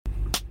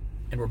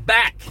And we're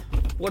back.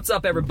 What's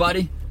up,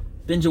 everybody?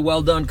 Benja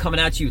Well Done coming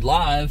at you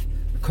live,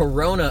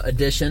 Corona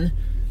edition.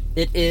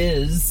 It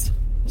is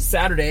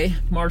Saturday,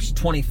 March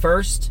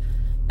 21st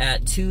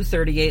at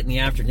 2:38 in the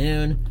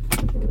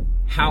afternoon.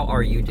 How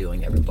are you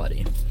doing,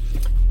 everybody?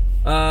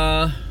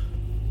 Corona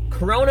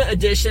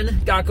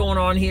edition got going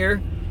on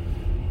here.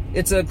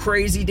 It's a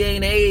crazy day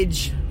and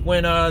age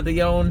when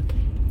the own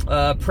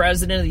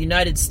president of the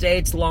United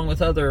States, along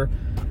with other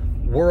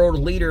world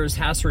leaders,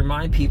 has to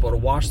remind people to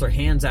wash their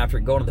hands after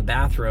going to the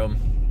bathroom.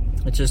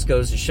 It just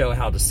goes to show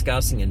how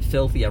disgusting and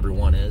filthy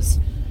everyone is.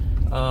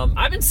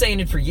 I've been saying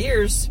it for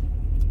years.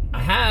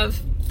 I have.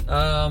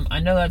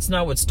 I know that's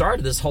not what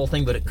started this whole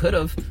thing, but it could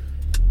have.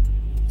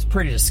 It's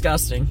pretty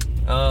disgusting.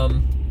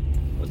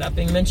 With that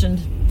being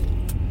mentioned,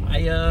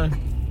 yeah,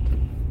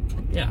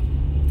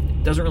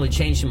 it doesn't really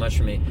change too much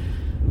for me.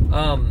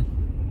 I'm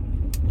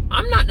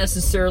not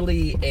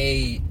necessarily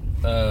a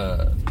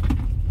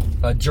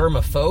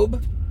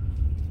germaphobe,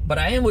 but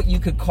I am what you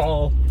could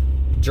call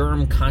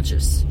germ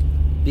conscious,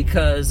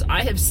 because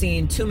I have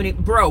seen too many.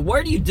 Bro,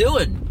 what are you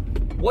doing?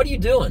 What are you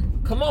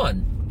doing? Come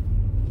on.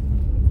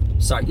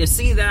 Sorry, you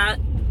see that?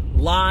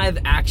 Live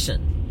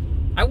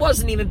action. I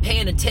wasn't even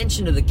paying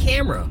attention to the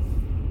camera.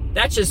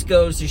 That just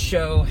goes to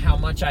show how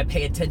much I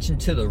pay attention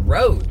to the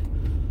road.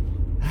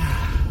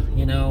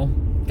 You know,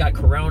 got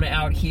Corona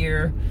out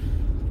here.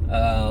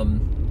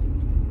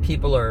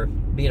 People are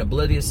being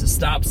oblivious to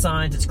stop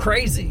signs. It's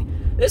crazy.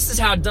 This is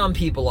how dumb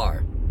people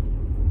are.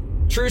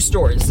 True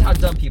story. This is how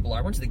dumb people are.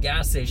 I went to the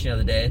gas station the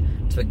other day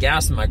to put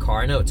gas in my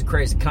car. I know it's a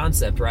crazy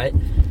concept, right?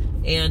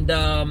 And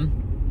the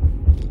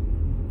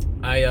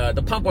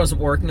pump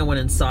wasn't working. I went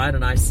inside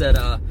and I said,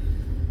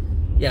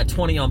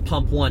 20 on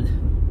pump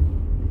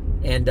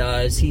 1. And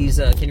as he's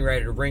getting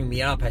ready to ring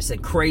me up, I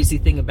said, crazy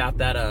thing about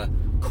that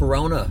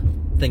Corona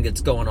thing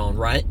that's going on,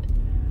 right?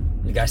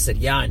 And the guy said,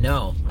 yeah, I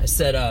know. I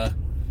said,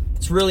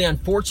 it's really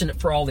unfortunate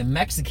for all the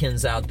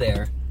Mexicans out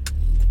there,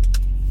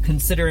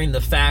 considering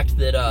the fact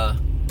that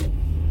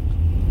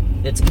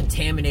it's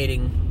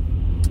contaminating.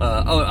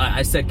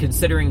 I said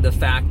considering the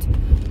fact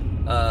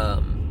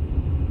that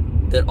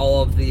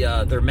all of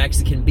their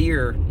Mexican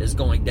beer is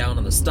going down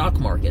on the stock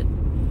market.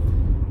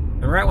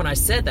 And right when I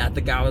said that,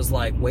 the guy was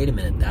like, wait a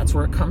minute, that's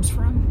where it comes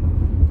from?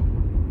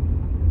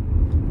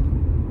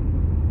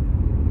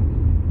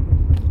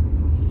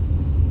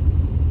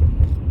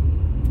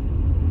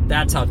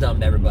 That's how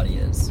dumb everybody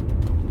is.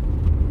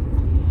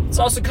 It's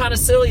also kind of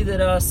silly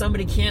that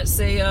somebody can't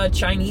say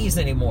Chinese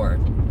anymore.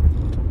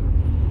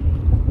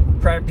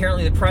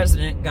 Apparently the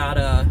president got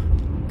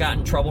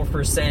in trouble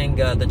for saying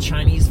the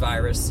Chinese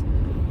virus.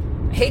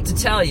 I hate to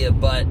tell you,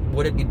 but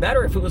would it be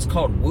better if it was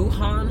called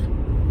Wuhan?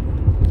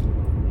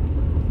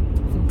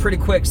 Pretty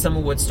quick,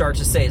 someone would start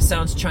to say, it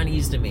sounds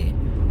Chinese to me.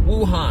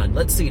 Wuhan.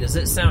 Let's see, does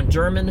it sound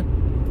German?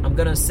 I'm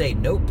going to say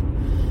nope.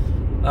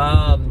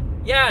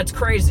 Yeah, it's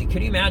crazy.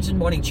 Could you imagine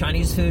wanting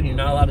Chinese food and you're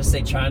not allowed to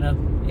say China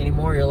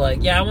anymore? You're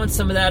like, yeah, I want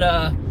some of that,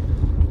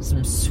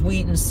 some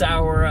sweet and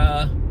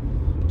sour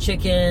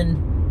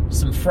chicken,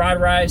 some fried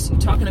rice. You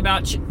talking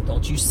about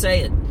don't you say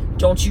it.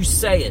 Don't you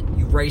say it,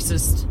 you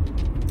racist.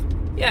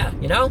 Yeah,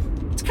 you know,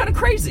 it's kind of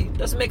crazy.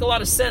 Doesn't make a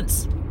lot of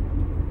sense.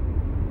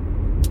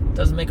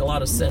 Doesn't make a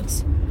lot of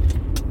sense.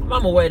 I'm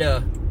on my way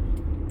to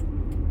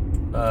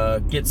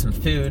get some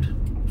food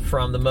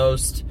from the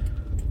most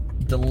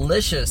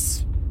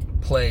delicious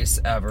place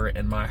ever,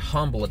 in my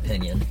humble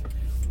opinion,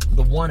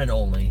 the one and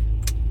only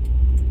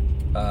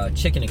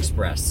Chicken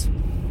Express.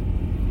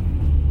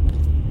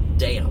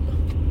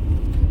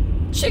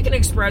 Damn. Chicken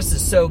Express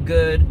is so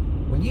good.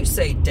 When you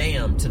say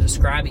damn to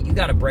describe it, you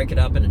got to break it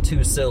up into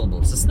 2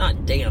 syllables. It's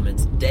not damn,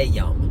 it's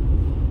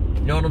dayum.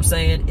 You know what I'm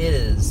saying? It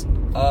is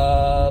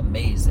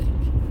amazing.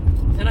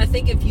 And I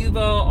think if you've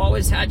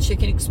always had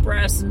Chicken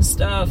Express and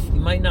stuff, you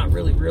might not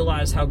really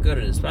realize how good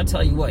it is. But I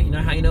tell you what, you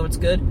know how you know it's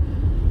good?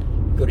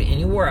 Go to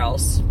anywhere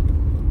else,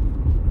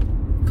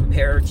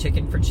 compare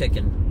chicken for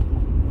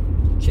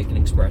chicken. Chicken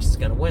Express is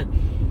going to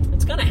win.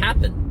 It's going to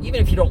happen,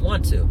 even if you don't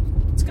want to.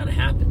 It's going to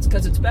happen. It's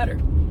because it's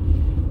better.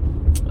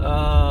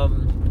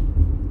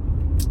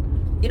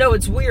 You know,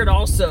 it's weird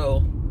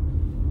also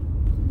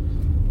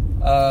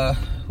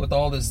with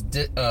all this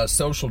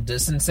social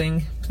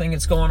distancing thing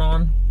that's going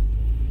on.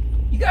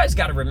 You guys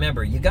got to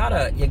remember, you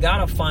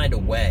gotta find a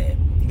way.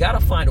 You got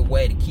to find a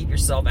way to keep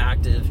yourself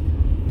active,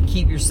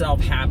 keep yourself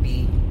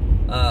happy,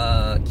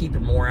 keep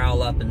your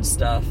morale up and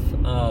stuff.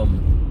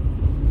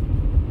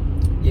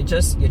 You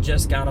just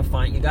gotta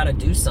find. You gotta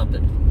do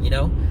something. You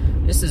know,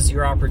 this is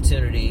your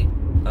opportunity,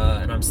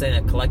 and I'm saying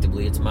that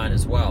collectively. It's mine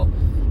as well,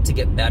 to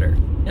get better.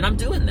 And I'm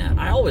doing that.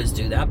 I always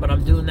do that, but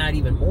I'm doing that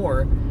even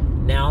more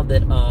now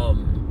that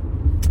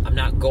I'm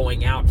not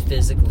going out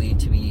physically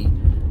to be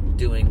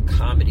doing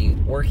comedy,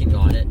 working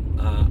on it.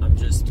 I'm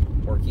just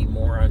working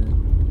more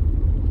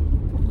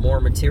on more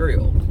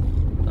material,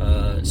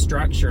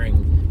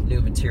 structuring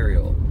new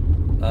material,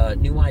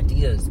 new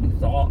ideas, new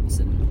thoughts,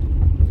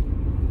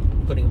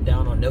 and putting them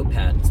down on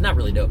Notepad. It's not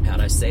really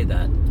Notepad, I say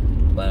that,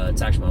 but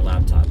it's actually my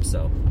laptop,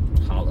 so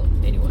holla.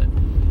 Anyway,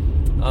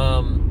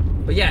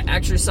 But yeah,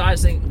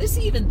 exercising.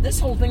 This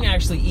whole thing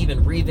actually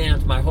even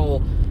revamped my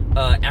whole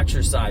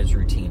exercise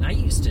routine. I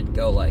used to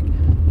go like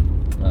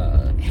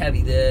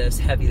heavy this,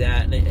 heavy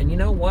that, and you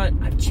know what?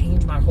 I've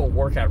changed my whole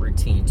workout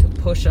routine to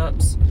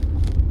push-ups,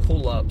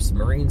 pull-ups,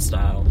 Marine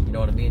style. You know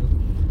what I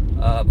mean?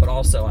 But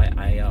also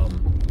I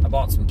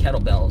bought some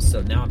kettlebells,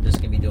 so now I'm just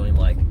gonna be doing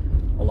like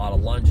a lot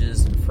of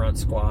lunges and front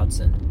squats.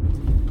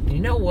 And you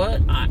know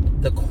what?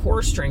 The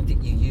core strength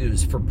that you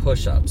use for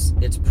push-ups,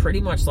 it's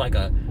pretty much like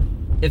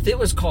if it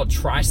was called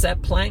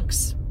tricep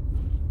planks,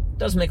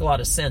 doesn't make a lot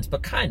of sense,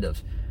 but kind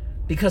of,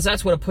 because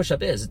that's what a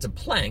push-up is. It's a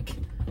plank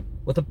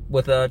with a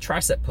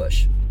tricep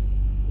push.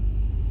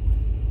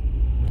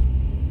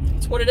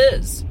 That's what it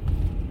is.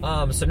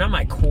 So now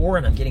my core,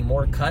 and I'm getting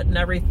more cut and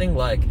everything,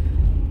 like,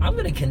 I'm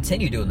going to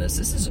continue doing this.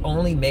 This is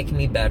only making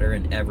me better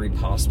in every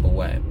possible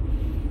way.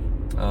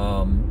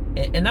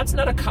 And that's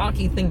not a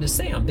cocky thing to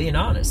say. I'm being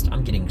honest.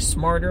 I'm getting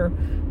smarter.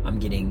 I'm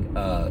getting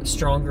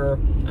stronger.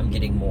 I'm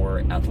getting more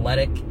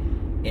athletic.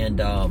 And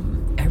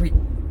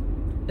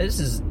this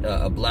is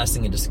a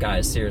blessing in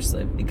disguise,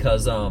 seriously,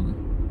 because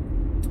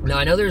now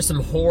I know there's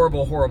some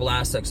horrible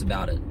aspects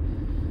about it,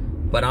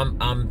 but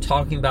I'm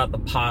talking about the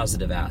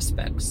positive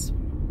aspects,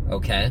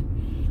 okay?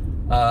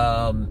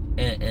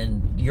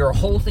 And your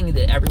whole thing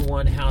that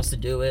everyone has to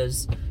do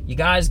is you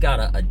guys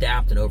gotta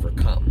adapt and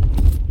overcome.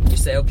 You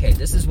say, okay,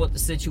 this is what the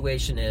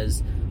situation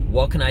is.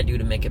 What can I do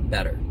to make it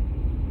better?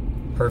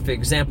 Perfect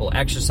example: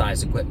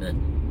 exercise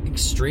equipment,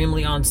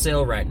 extremely on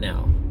sale right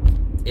now,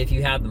 if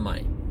you have the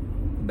money.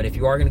 But if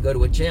you are going to go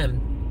to a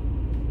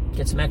gym,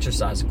 get some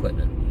exercise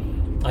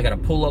equipment. I got a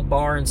pull-up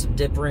bar and some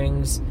dip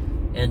rings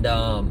and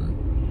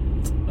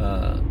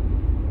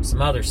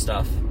some other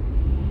stuff.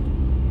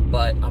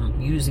 But I'm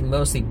using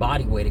mostly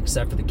body weight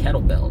except for the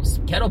kettlebells.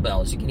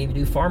 Kettlebells, you can even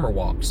do farmer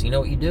walks. You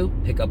know what you do?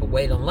 Pick up a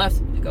weight on the left,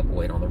 pick up a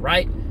weight on the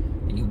right,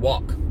 and you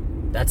walk.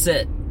 That's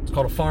it. It's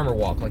called a farmer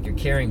walk, like you're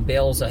carrying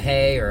bales of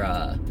hay or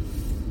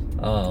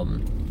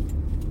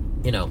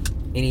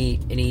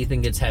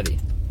anything that's heavy.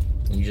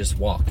 You just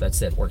walk. That's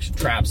it. Works your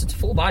traps. It's a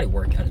full body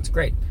workout. It's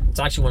great. It's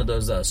actually one of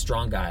those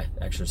strong guy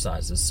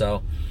exercises.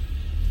 So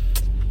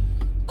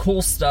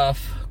cool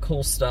stuff.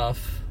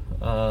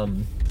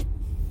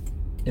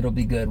 It'll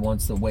be good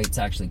once the weights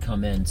actually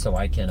come in, so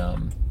I can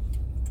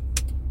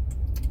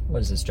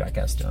what is this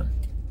jackass doing?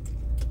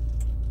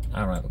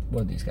 I don't know.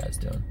 What are these guys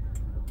doing?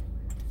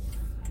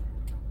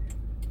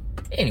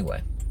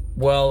 Anyway,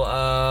 well,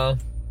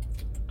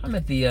 I'm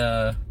at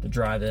the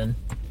drive-in.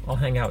 I'll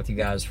hang out with you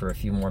guys for a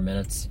few more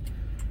minutes.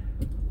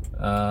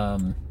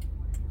 What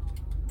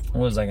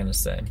was I going to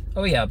say?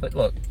 Oh yeah, but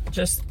look,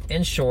 just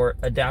in short,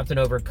 adapt and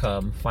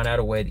overcome. Find out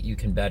a way that you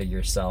can better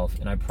yourself,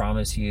 and I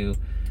promise you,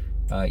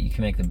 you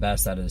can make the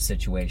best out of the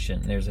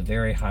situation. There's a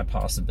very high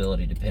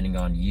possibility, depending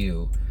on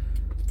you,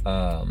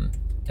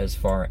 as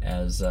far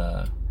as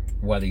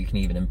whether you can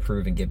even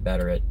improve and get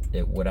better at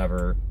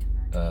whatever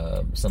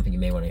something you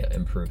may want to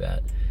improve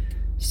at.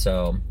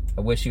 So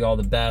I wish you all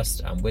the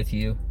best. I'm with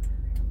you.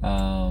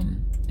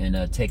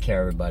 And take care,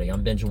 everybody.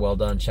 I'm Benja Well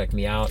Done. Check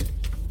me out.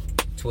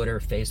 Twitter,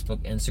 Facebook,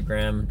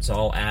 Instagram. It's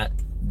all at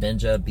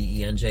Benja,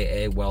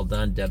 Benja, Well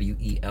Done,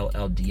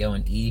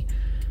 Welldone.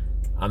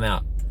 I'm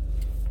out.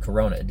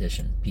 Corona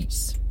edition.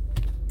 Peace.